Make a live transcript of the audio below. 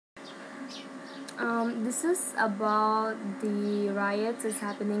This is about the riots that's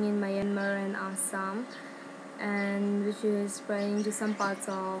happening in Myanmar and Assam, and which is spreading to some parts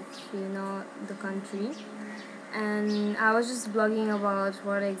of the country. And I was just blogging about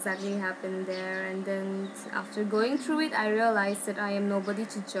what exactly happened there, and then after going through it, I realized that I am nobody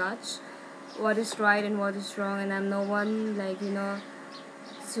to judge what is right and what is wrong, and I'm no one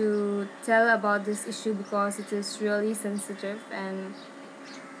to tell about this issue because it is really sensitive and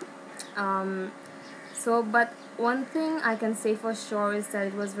um, so, but one thing I can say for sure is that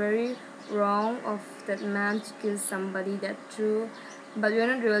it was very wrong of that man to kill somebody. That true, but we're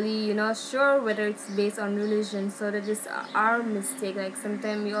not really, sure whether it's based on religion. So that is our mistake. Like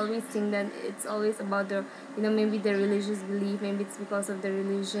sometimes we always think that it's always about the, maybe the religious belief. Maybe it's because of the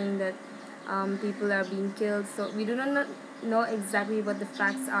religion that people are being killed. So we do not know exactly what the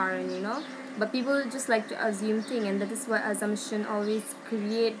facts are, and. But people just like to assume things, and that is why assumption always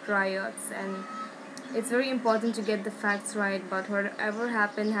create riots. And it's very important to get the facts right, but whatever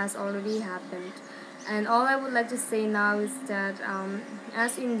happened has already happened. And all I would like to say now is that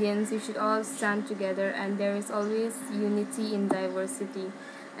as Indians, we should all stand together, and there is always unity in diversity.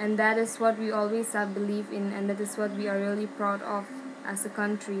 And that is what we always have belief in, and that is what we are really proud of as a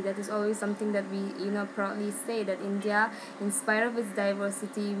country. That is always something that we proudly say, that India, in spite of its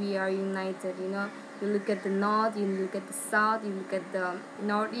diversity, we are united. You look at the north, you look at the south, you look at the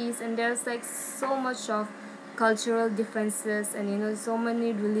northeast, and there's like so much of cultural differences, and so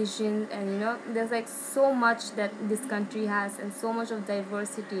many religions, and there's like so much that this country has, and so much of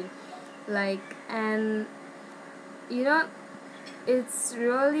diversity, like. And you know it's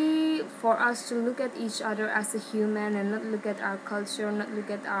really for us to look at each other as a human, and not look at our culture, not look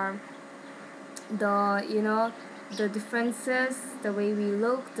at our the the differences, the way we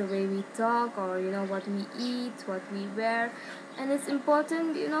look, the way we talk, or what we eat, what we wear. And it's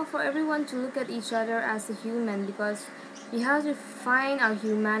important for everyone to look at each other as a human, because we have to find our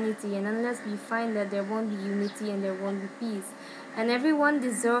humanity, and unless we find that, there won't be unity and there won't be peace. And everyone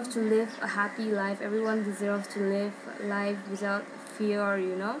deserves to live a happy life, everyone deserves to live life without fear.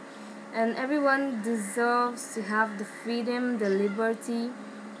 And everyone deserves to have the freedom, the liberty.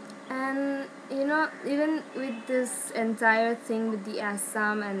 And even with this entire thing with the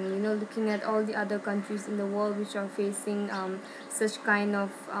Assam, and looking at all the other countries in the world which are facing such kind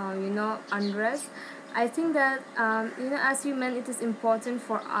of unrest, I think that as human, it is important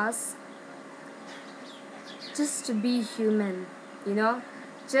for us just to be human, you know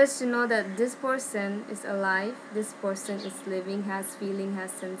just to know that this person is alive, this person is living, has feeling,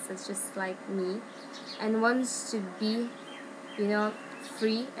 has senses, just like me, and wants to be you know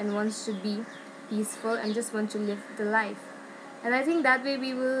free, and wants to be peaceful, and just want to live the life. And I think that way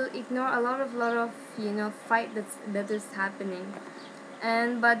we will ignore a lot of fight that is happening.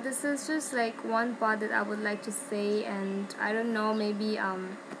 And but this is just like one part that I would like to say. And I don't know, maybe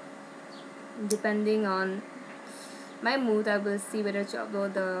depending on my mood, I will see whether to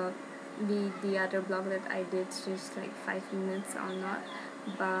upload the other blog that I did just like 5 minutes or not.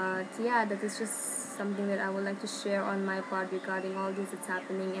 But yeah, that is just something that I would like to share on my part regarding all this that's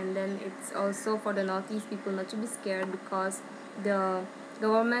happening. And then it's also for the Northeast people not to be scared, because the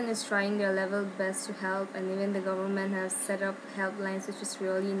government is trying their level best to help, and even the government has set up helplines, which is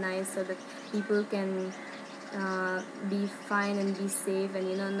really nice, so that people can be fine and be safe,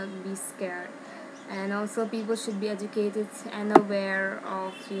 and not be scared. And also people should be educated and aware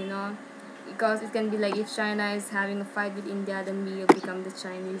of because it can be like, if China is having a fight with India, then we become the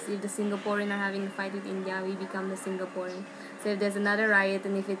Chinese. If the Singaporean are having a fight with India, we become the Singaporean. So if there's another riot,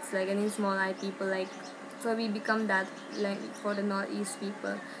 and if it's like any small eye people, like, so we become that, like, for the Northeast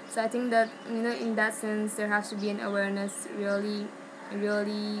people. So I think that in that sense, there has to be an awareness, really,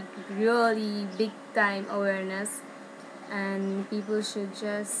 really, really big time awareness. And people should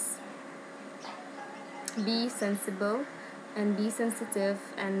just be sensible and be sensitive,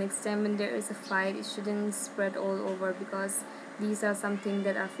 and next time when there is a fight, it shouldn't spread all over, because these are something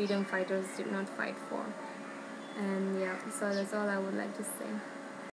that our freedom fighters did not fight for. And yeah, so that's all I would like to say.